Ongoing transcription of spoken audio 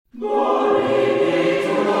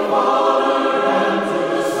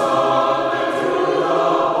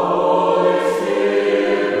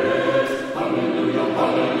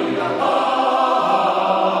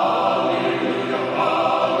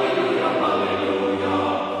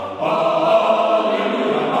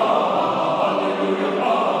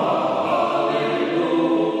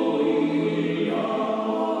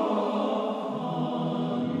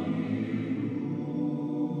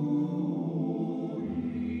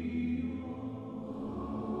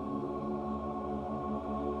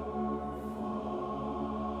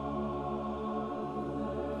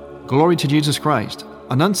Glory to Jesus Christ.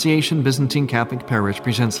 Annunciation Byzantine Catholic Parish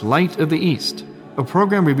presents Light of the East, a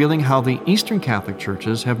program revealing how the Eastern Catholic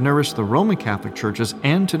churches have nourished the Roman Catholic churches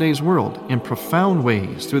and today's world in profound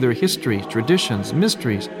ways through their histories, traditions,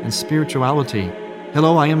 mysteries, and spirituality.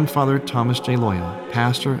 Hello, I am Father Thomas J. Loya,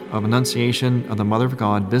 pastor of Annunciation of the Mother of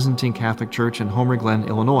God Byzantine Catholic Church in Homer Glen,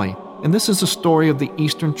 Illinois. And this is the story of the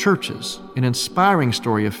Eastern churches, an inspiring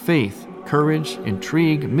story of faith, courage,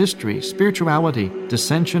 intrigue, mystery, spirituality,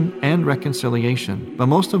 dissension, and reconciliation. But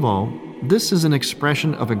most of all, this is an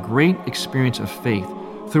expression of a great experience of faith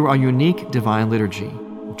through our unique divine liturgy.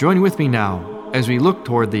 Join with me now as we look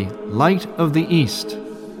toward the Light of the East.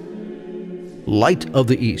 Light of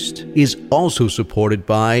the East is also supported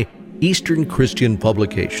by Eastern Christian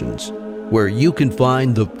Publications, where you can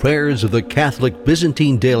find the prayers of the Catholic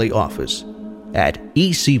Byzantine Daily Office at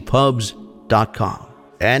ecpubs.com.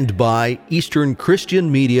 And by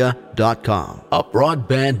EasternChristianMedia.com, a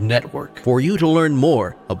broadband network for you to learn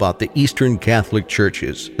more about the Eastern Catholic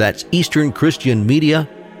Churches. That's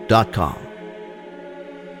EasternChristianMedia.com.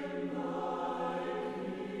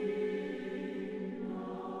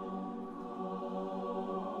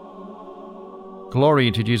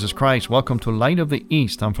 Glory to Jesus Christ. Welcome to Light of the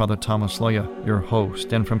East. I'm Father Thomas Loya, your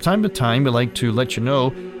host. And from time to time, we like to let you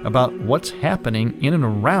know about what's happening in and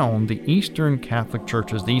around the Eastern Catholic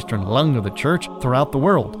churches, the Eastern lung of the church throughout the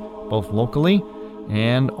world, both locally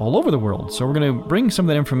and all over the world. So we're going to bring some of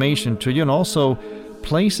that information to you, and also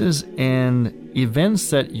places and events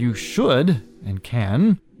that you should and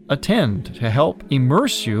can attend to help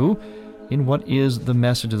immerse you in what is the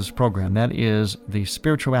message of this program. That is the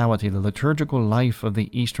spirituality, the liturgical life of the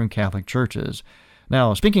Eastern Catholic churches.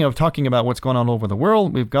 Now, speaking of talking about what's going on all over the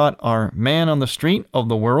world, we've got our man on the street of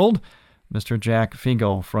the world, Mr. Jack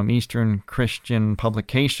Fiegel from Eastern Christian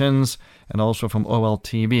Publications and also from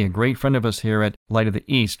OLTV, a great friend of us here at Light of the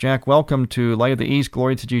East. Jack, welcome to Light of the East.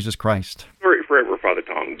 Glory to Jesus Christ. Glory forever, Father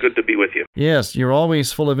Tom. Good to be with you. Yes, you're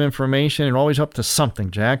always full of information and always up to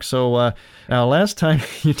something, Jack. So now last time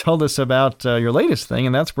you told us about your latest thing,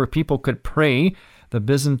 and that's where people could pray the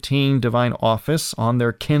Byzantine Divine Office on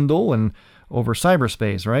their Kindle and over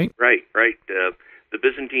cyberspace, right? Right. The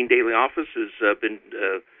Byzantine Daily Office has been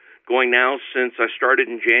going now since I started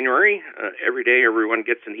in January. Every day everyone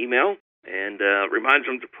gets an email and reminds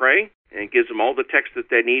them to pray and gives them all the text that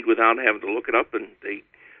they need without having to look it up. And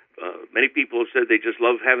many people have said they just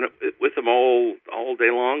love having it with them all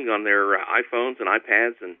day long on their iPhones and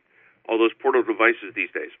iPads and all those portable devices these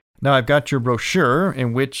days. Now, I've got your brochure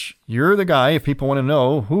in which you're the guy, if people want to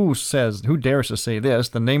know who dares to say this,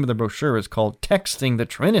 the name of the brochure is called Texting the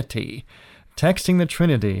Trinity. Texting the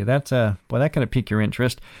Trinity. That's that kind of pique your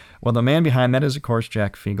interest. Well, the man behind that is, of course,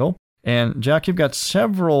 Jack Fiegel. And Jack, you've got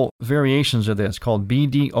several variations of this called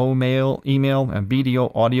BDO email and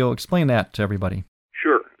BDO audio. Explain that to everybody.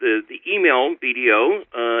 Sure. The email, BDO,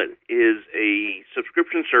 is a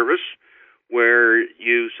subscription service where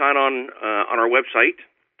you sign on our website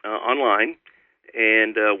online,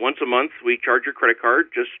 and once a month we charge your credit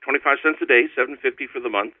card, just 25 cents a day, $7.50 for the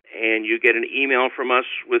month, and you get an email from us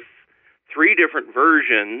with 3 different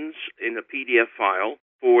versions in a PDF file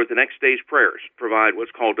for the next day's prayers. Provide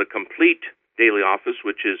what's called a complete daily office,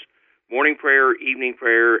 which is morning prayer, evening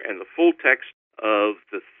prayer, and the full text of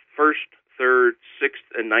the first, third, sixth,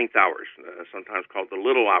 and ninth hours, sometimes called the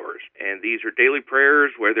little hours. And these are daily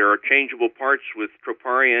prayers where there are changeable parts with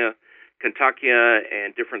Troparia, Cantakia,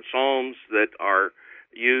 and different psalms that are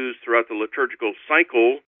used throughout the liturgical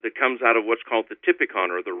cycle that comes out of what's called the Typicon,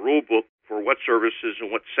 or the rule book for what services and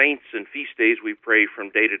what saints and feast days we pray from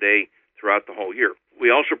day to day throughout the whole year. We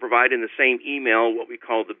also provide in the same email what we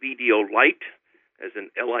call the BDO Lite, as in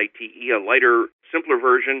L-I-T-E, a lighter, simpler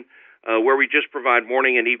version, where we just provide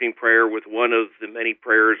morning and evening prayer with one of the many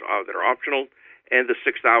prayers that are optional, and the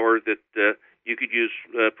 6th hour that you could use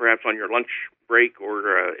perhaps on your lunch break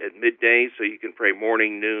or at midday, so you can pray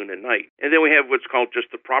morning, noon, and night. And then we have what's called just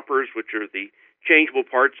the propers, which are the changeable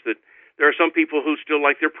parts that there are some people who still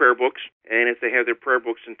like their prayer books, and if they have their prayer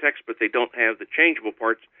books in text but they don't have the changeable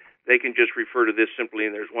parts, they can just refer to this simply,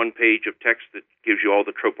 and there's one page of text that gives you all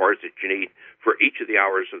the tropars that you need for each of the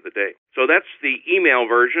hours of the day. So that's the email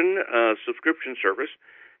version, subscription service.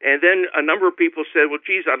 And then a number of people said, well,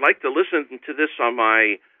 geez, I'd like to listen to this on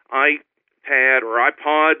my iPad or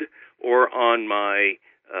iPod or on my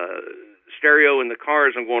stereo in the car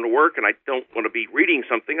as I'm going to work, and I don't want to be reading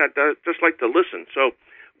something. I'd just like to listen. So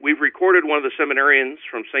we've recorded one of the seminarians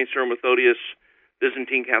from St. Cyril Methodius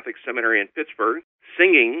Byzantine Catholic Seminary in Pittsburgh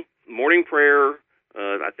singing morning prayer,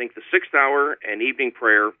 I think the 6th hour and evening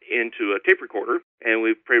prayer into a tape recorder, and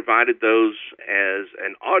we've provided those as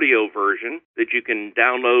an audio version that you can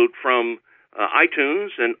download from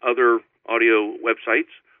iTunes and other audio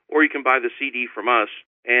websites, or you can buy the CD from us.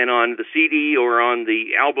 And on the CD or on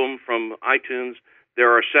the album from iTunes,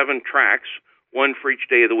 there are 7 tracks, one for each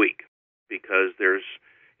day of the week, because there's,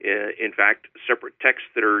 in fact, separate texts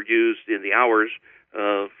that are used in the hours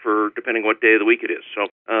for depending what day of the week it is. So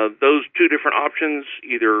those 2 different options,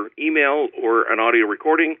 either email or an audio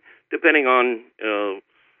recording, depending on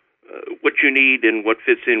what you need and what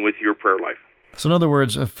fits in with your prayer life. So in other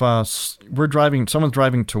words, if someone's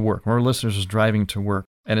driving to work, one of our listeners is driving to work,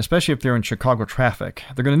 and especially if they're in Chicago traffic,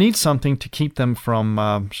 they're going to need something to keep them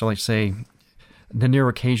from, shall I say, the near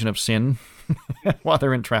occasion of sin while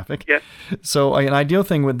they're in traffic. Yeah. So an ideal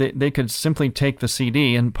thing would they could simply take the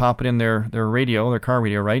CD and pop it in their radio, their car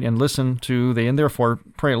radio, right, and listen to and therefore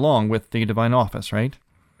pray along with the Divine Office, right?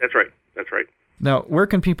 That's right. That's right. Now, where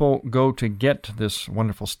can people go to get this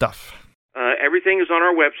wonderful stuff? Everything is on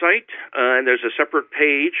our website, and there's a separate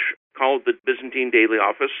page called the Byzantine Daily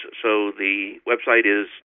Office. So the website is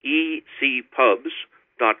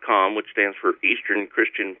ecpubs.com, which stands for Eastern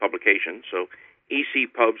Christian Publications. So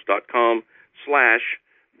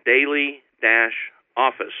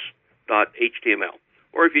ecpubs.com/daily-office.html.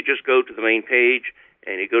 Or if you just go to the main page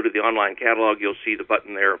and you go to the online catalog, you'll see the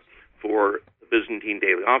button there for the Byzantine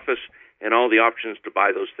Daily Office and all the options to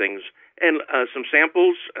buy those things. And some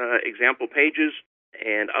samples, example pages,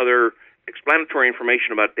 and other explanatory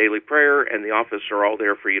information about daily prayer and the office are all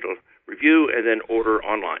there for you to review and then order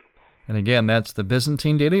online. And again, that's the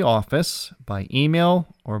Byzantine Daily Office by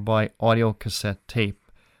email or by audio cassette tape.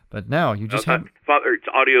 But now you just have... Father, it's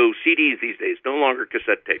audio CDs these days, no longer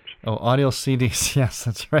cassette tapes. Oh, audio CDs. Yes,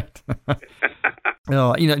 that's right.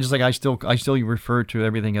 Just like I still refer to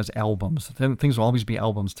everything as albums. Things will always be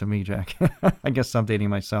albums to me, Jack. I guess I'm dating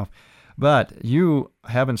myself. But you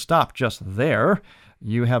haven't stopped just there.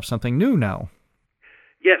 You have something new now.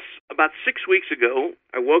 Yes. About 6 weeks ago,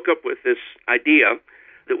 I woke up with this idea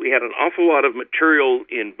that we had an awful lot of material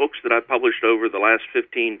in books that I published over the last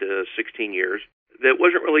 15 to 16 years that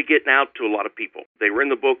wasn't really getting out to a lot of people. They were in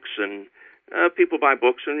the books, and people buy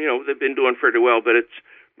books, and, they've been doing fairly well, but it's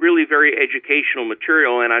really very educational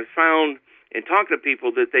material, and I found in talking to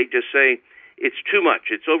people that they just say, it's too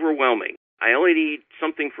much, it's overwhelming. I only need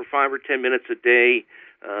something for 5 or 10 minutes a day.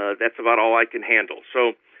 That's about all I can handle.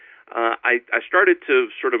 So I started to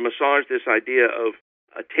sort of massage this idea of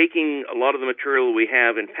taking a lot of the material we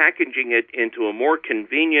have and packaging it into a more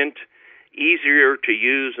convenient, easier to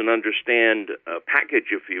use and understand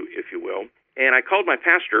package, if you will. And I called my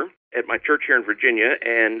pastor at my church here in Virginia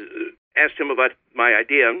and asked him about my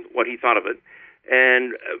idea, what he thought of it.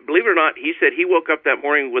 And believe it or not, he said he woke up that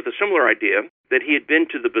morning with a similar idea, that he had been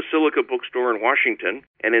to the Basilica bookstore in Washington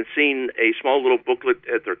and had seen a small little booklet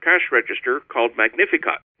at their cash register called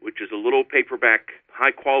Magnificat, which is a little paperback,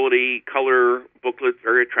 high-quality color booklet,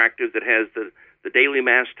 very attractive, that has the daily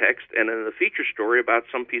Mass text and then the feature story about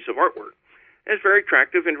some piece of artwork. And it's very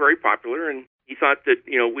attractive and very popular, and he thought that,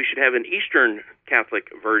 we should have an Eastern Catholic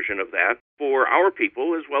version of that for our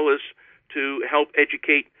people, as well as to help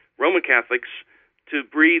educate Roman Catholics to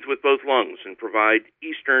breathe with both lungs and provide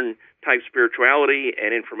Eastern-type spirituality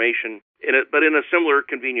and information, but in a similar,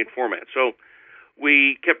 convenient format. So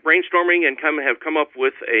we kept brainstorming and have come up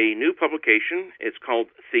with a new publication. It's called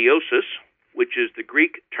Theosis, which is the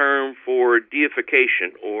Greek term for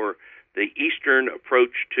deification, or the Eastern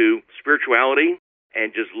approach to spirituality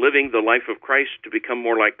and just living the life of Christ to become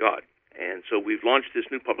more like God. And so we've launched this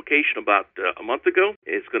new publication about a month ago.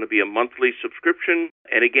 It's going to be a monthly subscription,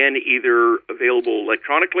 and again, either available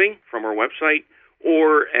electronically from our website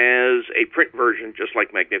or as a print version, just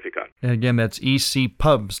like Magnificat. And again, that's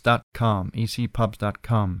ecpubs.com,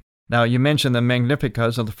 ecpubs.com. Now, you mentioned the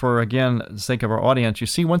Magnificat, so for, again, the sake of our audience, you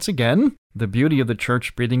see once again the beauty of the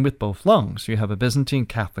church breathing with both lungs. You have a Byzantine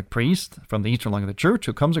Catholic priest from the Eastern lung of the church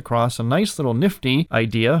who comes across a nice little nifty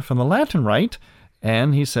idea from the Latin Rite,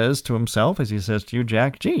 and he says to himself, as he says to you,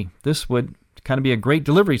 Jack, this would kind of be a great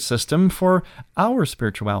delivery system for our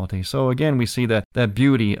spirituality. So again, we see that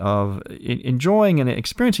beauty of enjoying and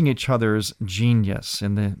experiencing each other's genius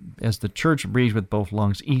as the church breathes with both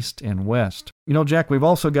lungs, east and west. Jack, we've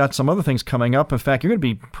also got some other things coming up. In fact, you're going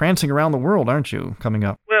to be prancing around the world, aren't you, coming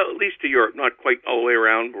up? Well, at least to Europe, not quite all the way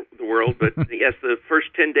around the world, but yes, the first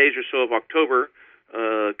 10 days or so of October,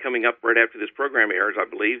 coming up right after this program airs, I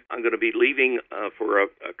believe, I'm going to be leaving for a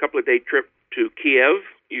couple-of-day trip to Kiev,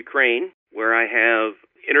 Ukraine, where I have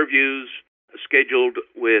interviews scheduled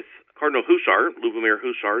with Cardinal Hussar, Lubomir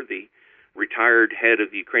Hussar, the retired head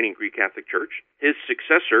of the Ukrainian Greek Catholic Church. His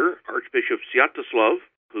successor, Archbishop Sviatoslav,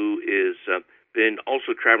 who is been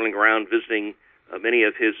also traveling around visiting many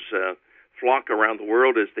of his flock around the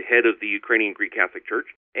world as the head of the Ukrainian Greek Catholic Church,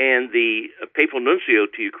 and the papal nuncio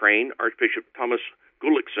to Ukraine, Archbishop Thomas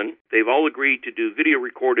Gulikson. They've all agreed to do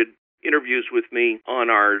video-recorded interviews with me on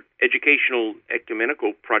our educational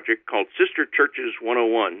ecumenical project called Sister Churches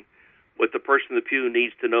 101, What the Person in the Pew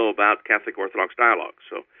Needs to Know About Catholic Orthodox Dialogue.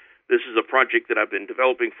 So this is a project that I've been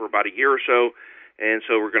developing for about a year or so, and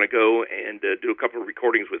so we're going to go and do a couple of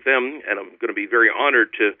recordings with them, and I'm going to be very honored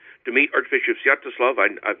to meet Archbishop Sviatoslav.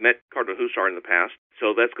 I've met Cardinal Hussar in the past,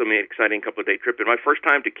 so that's going to be an exciting couple-of-day trip, and my first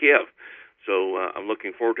time to Kiev. So I'm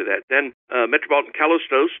looking forward to that. Then Metropolitan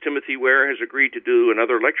Kallistos, Timothy Ware, has agreed to do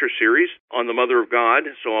another lecture series on the Mother of God.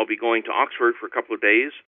 So I'll be going to Oxford for a couple of days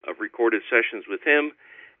of recorded sessions with him.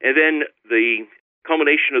 And then the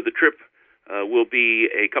culmination of the trip will be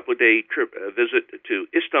a couple-of-day trip visit to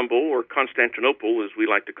Istanbul, or Constantinople, as we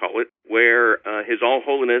like to call it, where His All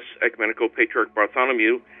Holiness Ecumenical Patriarch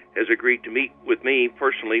Bartholomew has agreed to meet with me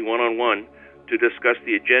personally, one-on-one, to discuss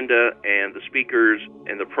the agenda and the speakers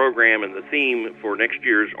and the program and the theme for next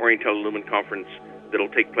year's Oriental Lumen Conference that'll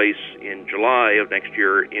take place in July of next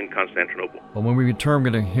year in Constantinople. Well, when we return,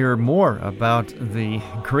 we're going to hear more about the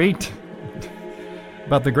great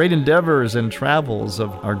endeavors and travels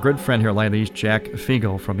of our good friend here at Light of the East, Jack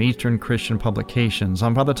Figel from Eastern Christian Publications.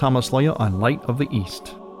 I'm Father Thomas Loya on Light of the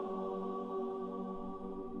East.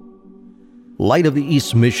 Light of the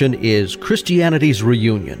East's mission is Christianity's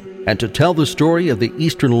reunion. And to tell the story of the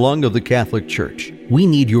eastern lung of the Catholic Church, we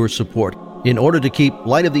need your support. In order to keep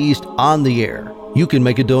Light of the East on the air, you can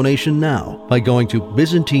make a donation now by going to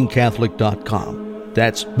ByzantineCatholic.com.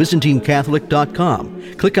 That's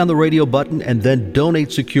ByzantineCatholic.com. Click on the radio button and then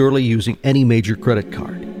donate securely using any major credit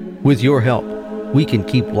card. With your help, we can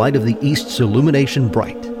keep Light of the East's illumination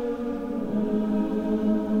bright.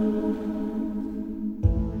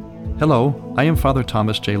 Hello, I am Father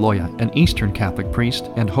Thomas J. Loya, an Eastern Catholic priest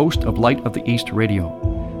and host of Light of the East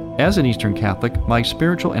Radio. As an Eastern Catholic, my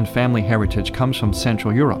spiritual and family heritage comes from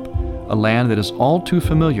Central Europe, a land that is all too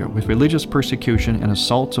familiar with religious persecution and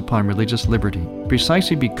assaults upon religious liberty.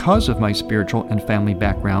 Precisely because of my spiritual and family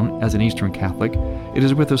background as an Eastern Catholic, it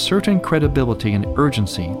is with a certain credibility and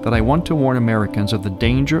urgency that I want to warn Americans of the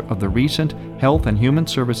danger of the recent Health and Human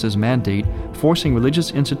Services mandate forcing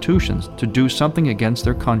religious institutions to do something against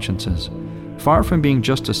their consciences. Far from being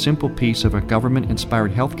just a simple piece of a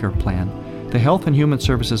government-inspired healthcare plan, the Health and Human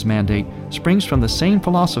Services mandate springs from the same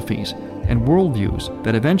philosophies and worldviews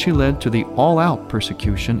that eventually led to the all-out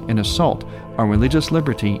persecution and assault on religious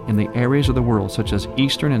liberty in the areas of the world such as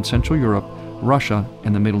Eastern and Central Europe, Russia,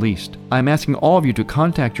 and the Middle East. I am asking all of you to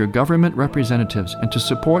contact your government representatives and to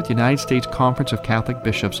support the United States Conference of Catholic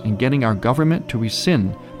Bishops in getting our government to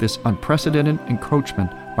rescind this unprecedented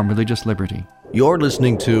encroachment on religious liberty. You're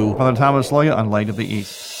listening to Father Thomas Loya on Light of the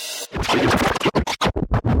East.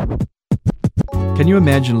 Can you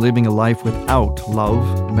imagine living a life without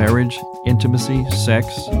love, marriage, intimacy,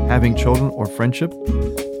 sex, having children, or friendship?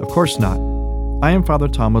 Of course not. I am Father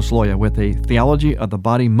Thomas Loya with a Theology of the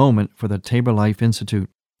Body moment for the Tabor Life Institute.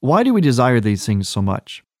 Why do we desire these things so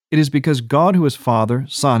much? It is because God, who is Father,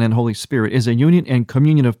 Son, and Holy Spirit, is a union and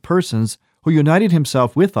communion of persons who united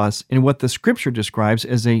himself with us in what the Scripture describes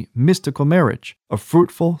as a mystical marriage, of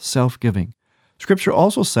fruitful self-giving. Scripture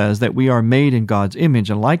also says that we are made in God's image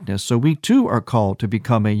and likeness, so we too are called to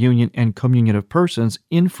become a union and communion of persons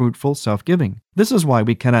in fruitful self-giving. This is why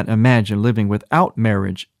we cannot imagine living without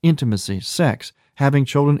marriage, intimacy, sex, having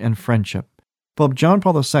children, and friendship. Pope John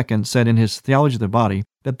Paul II said in his Theology of the Body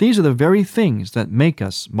that these are the very things that make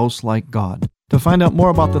us most like God. To find out more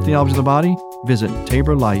about the Theology of the Body, visit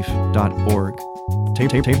taborlife.org.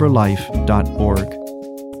 taborlife.org.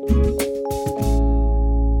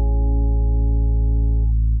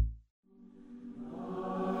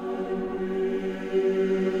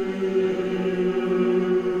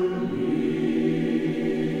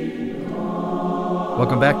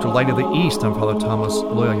 Welcome back to Light of the East. I'm Father Thomas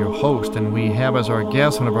Loya, your host, and we have as our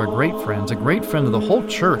guest one of our great friends, a great friend of the whole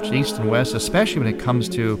church, East and West, especially when it comes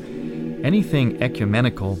to anything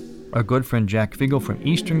ecumenical, our good friend Jack Figel from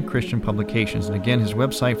Eastern Christian Publications. And again, his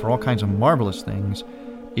website for all kinds of marvelous things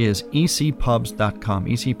is ecpubs.com,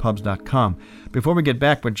 ecpubs.com. Before we get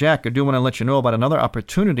back with Jack, I do want to let you know about another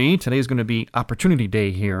opportunity. Today is going to be Opportunity Day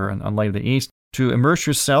here on Light of the East. To immerse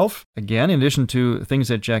yourself, again, in addition to things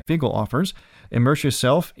that Jack Figel offers, immerse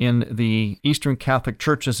yourself in the Eastern Catholic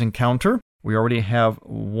Church's Encounter. We already have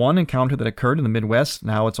one encounter that occurred in the Midwest.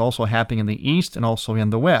 Now it's also happening in the East and also in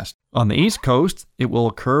the West. On the East Coast, it will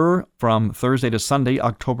occur from Thursday to Sunday,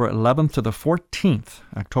 October 11th to the 14th.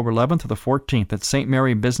 October 11th to the 14th at St.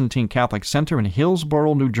 Mary Byzantine Catholic Center in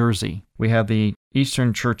Hillsborough, New Jersey. We have the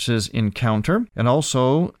Eastern Churches Encounter. And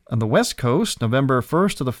also on the West Coast, November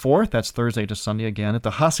 1st to the 4th, that's Thursday to Sunday again, at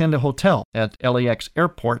the Hacienda Hotel at LAX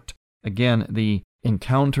Airport. Again, the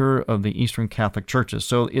Encounter of the Eastern Catholic Churches.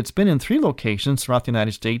 So it's been in 3 locations throughout the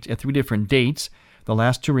United States at 3 different dates. The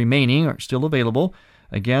last 2 remaining are still available.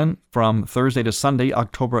 Again, from Thursday to Sunday,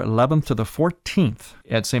 October 11th to the 14th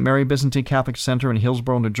at St. Mary Byzantine Catholic Center in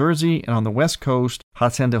Hillsborough, New Jersey, and on the West Coast,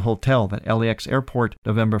 Hacienda Hotel at LAX Airport,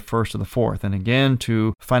 November 1st to the 4th. And again,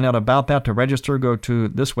 to find out about that, to register, go to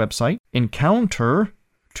this website, Encounter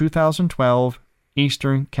 2012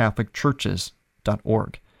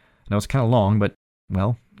 EasternCatholicChurches.org. I know it's kind of long, but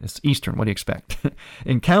well, it's Eastern. What do you expect?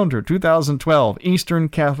 Encounter 2012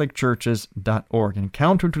 EasternCatholicChurches.org.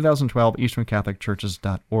 Encounter 2012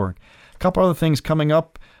 EasternCatholicChurches.org. A couple other things coming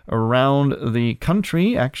up around the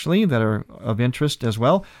country, actually, that are of interest as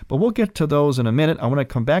well. But we'll get to those in a minute. I want to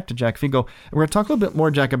come back to Jack Figo. We're going to talk a little bit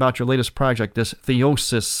more, Jack, about your latest project, this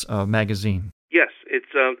Theosis magazine. Yes, it's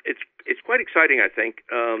quite exciting, I think.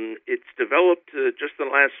 It's developed just in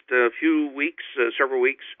the last few weeks, several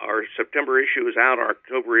weeks. Our September issue is out. Our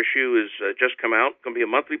October issue is just come out. It's going to be a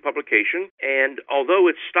monthly publication. And although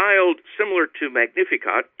it's styled similar to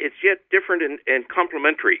Magnificat, it's yet different and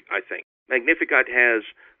complementary, I think. Magnificat has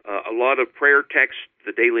a lot of prayer text,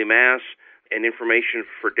 the daily Mass, and information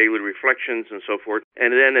for daily reflections and so forth,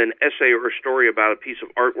 and then an essay or a story about a piece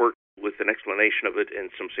of artwork with an explanation of it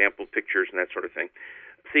and some sample pictures and that sort of thing.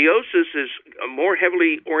 Theosis is more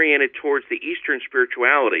heavily oriented towards the Eastern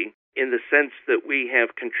spirituality in the sense that we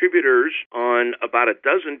have contributors on about a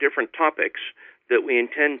dozen different topics that we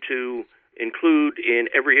intend to include in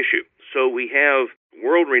every issue. So we have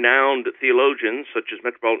world-renowned theologians such as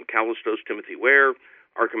Metropolitan Kallistos Timothy Ware,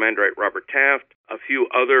 Archimandrite Robert Taft, a few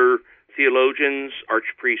other theologians,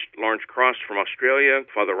 Archpriest Lawrence Cross from Australia,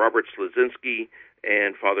 Father Robert Slazinski,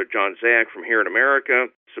 and Father John Zach from here in America,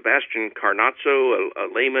 Sebastian Carnazzo, a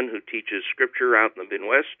layman who teaches Scripture out in the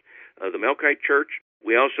Midwest, the Melkite Church.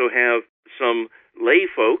 We also have some lay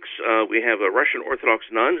folks. We have a Russian Orthodox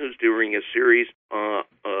nun who's doing a series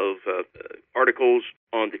of articles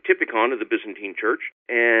on the Typicon of the Byzantine Church,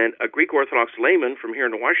 and a Greek Orthodox layman from here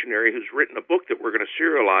in the Washington area who's written a book that we're going to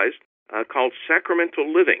serialize called Sacramental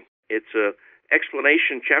Living. It's an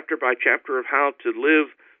explanation chapter by chapter of how to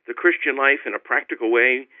live the Christian life in a practical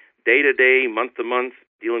way, day to day, month to month,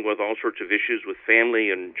 dealing with all sorts of issues with family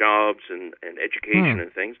and jobs and education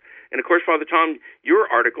and things. And of course, Father Tom, your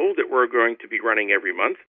article that we're going to be running every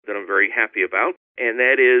month that I'm very happy about, and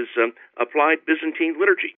that is Applied Byzantine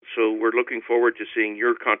Liturgy. So we're looking forward to seeing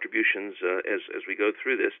your contributions as we go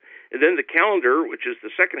through this. And then the calendar, which is the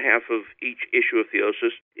second half of each issue of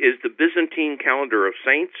Theosis, is the Byzantine calendar of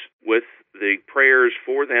saints with the prayers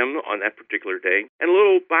for them on that particular day, and a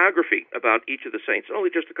little biography about each of the saints, only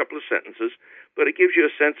just a couple of sentences, but it gives you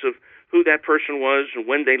a sense of who that person was and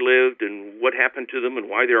when they lived and what happened to them and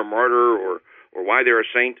why they're a martyr or why they're a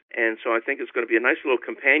saint. And so I think it's going to be a nice little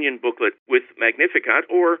companion booklet with Magnificat,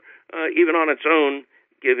 or even on its own,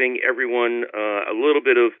 giving everyone a little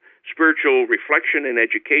bit of spiritual reflection and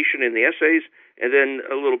education in the essays, and then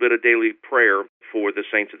a little bit of daily prayer for the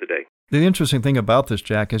saints of the day. The interesting thing about this,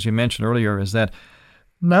 Jack, as you mentioned earlier, is that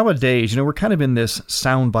nowadays, we're kind of in this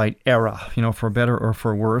soundbite era, for better or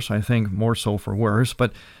for worse. I think more so for worse,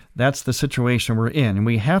 but that's the situation we're in. And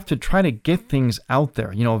we have to try to get things out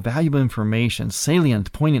there, valuable information,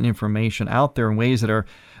 salient, poignant information out there in ways that are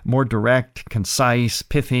more direct, concise,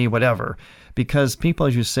 pithy, whatever. Because people,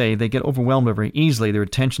 as you say, they get overwhelmed very easily. Their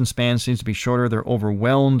attention span seems to be shorter. They're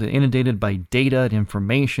overwhelmed, inundated by data and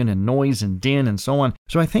information and noise and din and so on.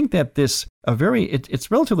 So I think that this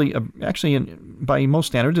it's relatively, actually, by most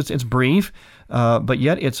standards, it's brief, but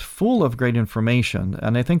yet it's full of great information.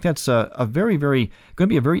 And I think that's a very, very going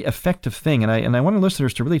to be a very effective thing. And I want our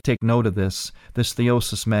listeners to really take note of this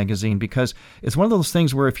Theosis magazine, because it's one of those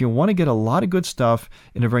things where if you want to get a lot of good stuff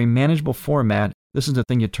in a very manageable format, this is the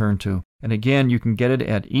thing you turn to. And again, you can get it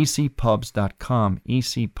at ecpubs.com,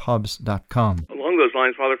 ecpubs.com. Along those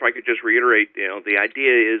lines, Father, if I could just reiterate, the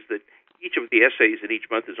idea is that each of the essays in each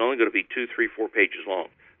month is only going to be 2, 3, 4 pages long,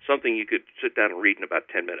 something you could sit down and read in about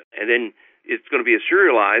 10 minutes. And then it's going to be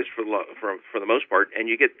serialized for the most part, and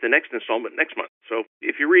you get the next installment next month. So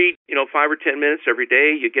if you read, 5 or 10 minutes every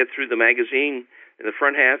day, you get through the magazine in the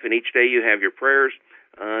front half, and each day you have your prayers.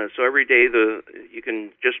 So every day you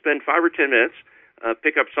can just spend 5 or 10 minutes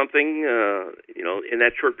pick up something, in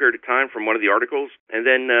that short period of time from one of the articles, and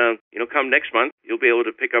then, come next month, you'll be able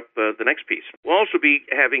to pick up the next piece. We'll also be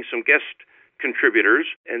having some guest contributors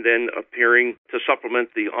and then appearing to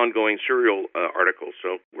supplement the ongoing serial articles.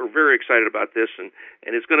 So we're very excited about this, and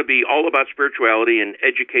it's going to be all about spirituality and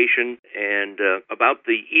education and about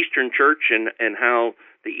the Eastern Church and how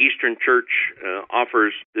the Eastern Church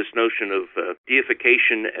offers this notion of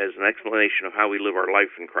deification as an explanation of how we live our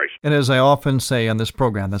life in Christ. And as I often say on this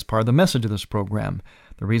program, that's part of the message of this program.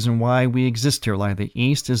 The reason why we exist here, Light of the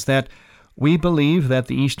East, is that we believe that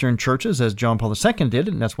the Eastern churches, as John Paul II did,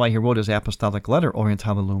 and that's why he wrote his apostolic letter,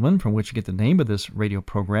 Orientale Lumen, from which you get the name of this radio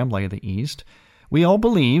program, Light of the East, we all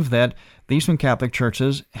believe that the Eastern Catholic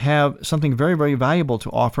churches have something very, very valuable to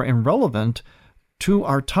offer and relevant to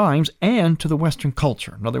our times and to the Western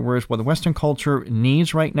culture. In other words, what the Western culture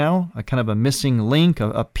needs right now, a kind of a missing link,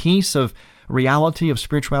 a piece of reality, of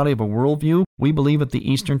spirituality, of a worldview, we believe that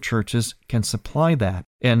the Eastern churches can supply that.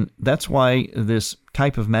 And that's why this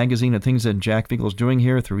type of magazine, the things that Jack Vigil is doing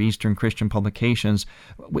here through Eastern Christian Publications,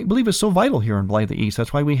 we believe is so vital here in Light of the East.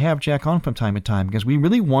 That's why we have Jack on from time to time, because we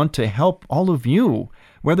really want to help all of you,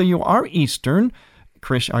 whether you are Eastern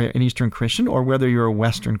an Eastern Christian, or whether you're a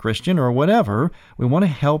Western Christian or whatever. We want to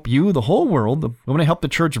help you, the whole world. We want to help the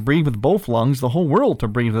church breathe with both lungs, the whole world to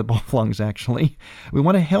breathe with both lungs, actually. We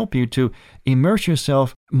want to help you to immerse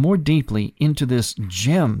yourself more deeply into this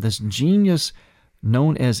gem, this genius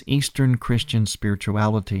known as Eastern Christian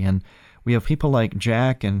spirituality. And we have people like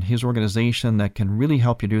Jack and his organization that can really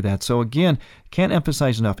help you do that. So again, can't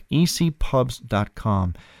emphasize enough,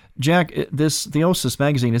 ecpubs.com. Jack, this Theosis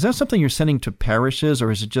magazine, is that something you're sending to parishes,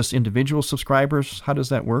 or is it just individual subscribers? How does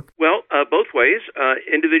that work? Well, both ways.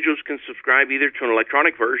 Individuals can subscribe either to an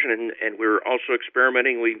electronic version, and we're also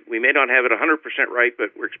experimenting. We may not have it 100% right, but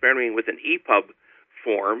we're experimenting with an EPUB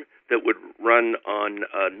form that would run on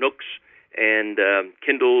Nooks and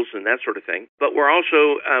Kindles and that sort of thing. But we're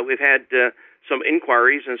also, we've had some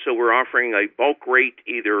inquiries, and so we're offering a bulk rate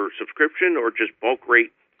either subscription or just bulk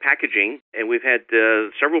rate packaging, and we've had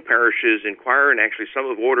several parishes inquire, and actually some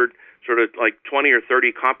have ordered sort of like 20 or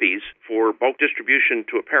 30 copies for bulk distribution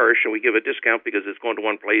to a parish, and we give a discount because it's going to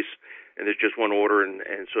one place and there's just one order, and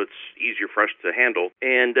so it's easier for us to handle.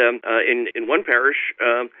 And in one parish,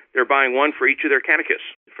 they're buying one for each of their catechists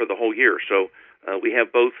for the whole year. So we have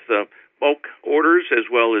both bulk orders as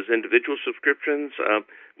well as individual subscriptions.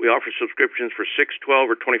 We offer subscriptions for 6, 12,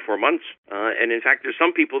 or 24 months. And in fact, there's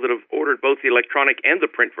some people that have ordered both the electronic and the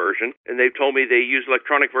print version, and they've told me they use the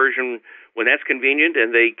electronic version when that's convenient,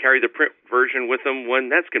 and they carry the print version with them when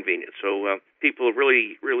that's convenient. So people have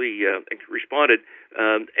really responded.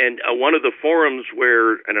 And one of the forums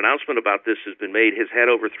where an announcement about this has been made has had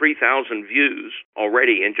over 3,000 views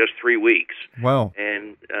already in just 3 weeks. Wow.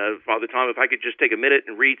 And Father Tom, if I could just take a minute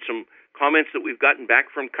and read some comments that we've gotten back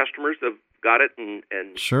from customers that have got it and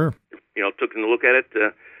sure, took a look at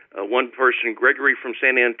it. One person, Gregory from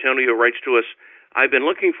San Antonio, writes to us, "I've been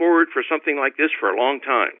looking forward for something like this for a long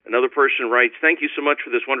time." Another person writes, "Thank you so much for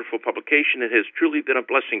this wonderful publication. It has truly been a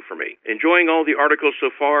blessing for me. Enjoying all the articles so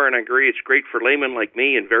far, and I agree it's great for laymen like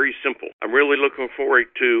me and very simple. I'm really looking forward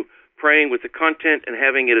to praying with the content and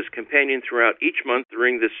having it as companion throughout each month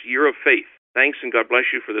during this year of faith. Thanks, and God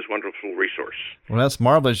bless you for this wonderful resource." Well, that's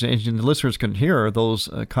marvelous. As the listeners can hear, those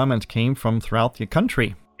comments came from throughout the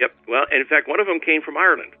country. Yep. Well, and in fact, one of them came from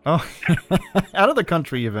Ireland. Oh, out of the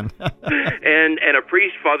country even. and a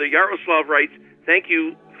priest, Father Yaroslav, writes, "Thank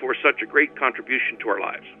you for such a great contribution to our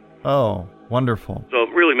lives." Oh, wonderful. So it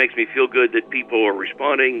really makes me feel good that people are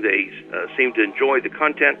responding. They seem to enjoy the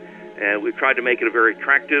content. And we've tried to make it a very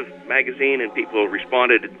attractive magazine, and people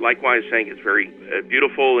responded likewise, saying it's very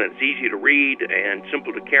beautiful and it's easy to read and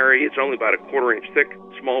simple to carry. It's only about a 1/4 inch thick,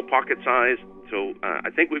 small pocket size. So I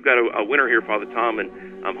think we've got a winner here, Father Tom, and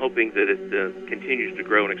I'm hoping that it continues to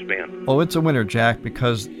grow and expand. Oh, it's a winner, Jack,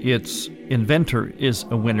 because its inventor is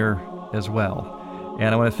a winner as well.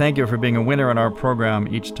 And I want to thank you for being a winner on our program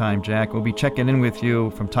each time, Jack. We'll be checking in with you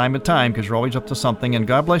from time to time because you're always up to something. And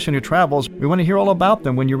God bless you in your travels. We want to hear all about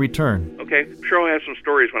them when you return. Okay. I'm sure I'll have some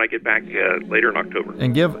stories when I get back later in October.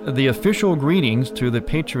 And give the official greetings to the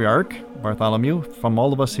Patriarch, Bartholomew, from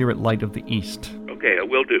all of us here at Light of the East. Okay, I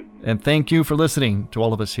will do. And thank you for listening to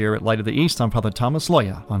all of us here at Light of the East. I'm Father Thomas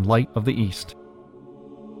Loya on Light of the East.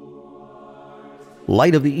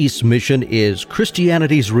 Light of the East's mission is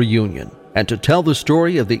Christianity's reunion. And to tell the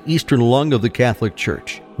story of the Eastern lung of the Catholic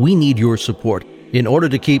Church, we need your support in order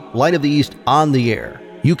to keep Light of the East on the air.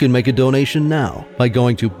 You can make a donation now by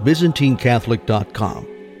going to ByzantineCatholic.com.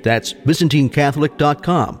 That's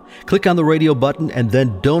ByzantineCatholic.com. Click on the radio button and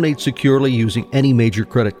then donate securely using any major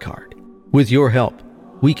credit card. With your help,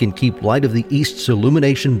 we can keep Light of the East's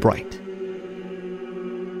illumination bright.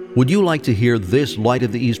 Would you like to hear this Light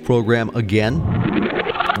of the East program again?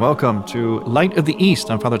 Welcome to Light of the East.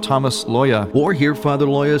 I'm Father Thomas Loya. Or hear Father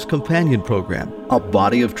Loya's companion program, A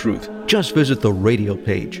Body of Truth. Just visit the radio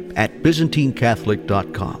page at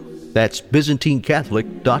ByzantineCatholic.com. That's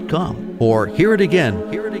ByzantineCatholic.com. Or hear it again,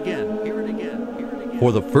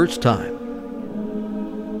 for the first time.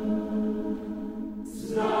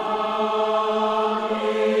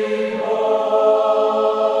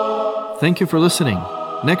 Thank you for listening.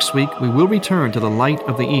 Next week, we will return to the Light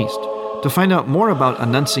of the East. To find out more about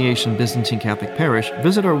Annunciation Byzantine Catholic Parish,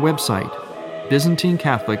 visit our website,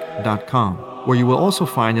 ByzantineCatholic.com, where you will also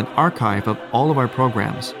find an archive of all of our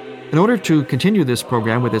programs. In order to continue this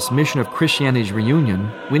program with its mission of Christianity's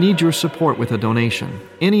reunion, we need your support with a donation.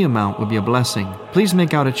 Any amount would be a blessing. Please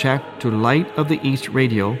make out a check to Light of the East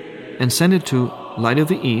Radio and send it to Light of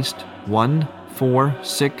the East,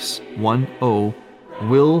 14610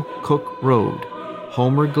 Will Cook Road,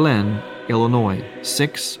 Homer Glen, Illinois,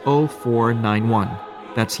 60491.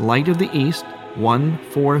 That's Light of the East,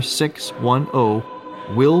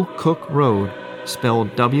 14610 Will Cook Road,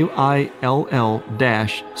 spelled WILL-COOK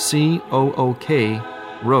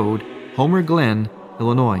Road, Homer Glen,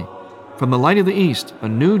 Illinois. From the Light of the East, a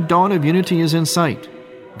new dawn of unity is in sight.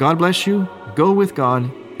 God bless you, go with God,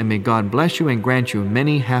 and may God bless you and grant you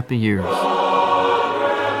many happy years.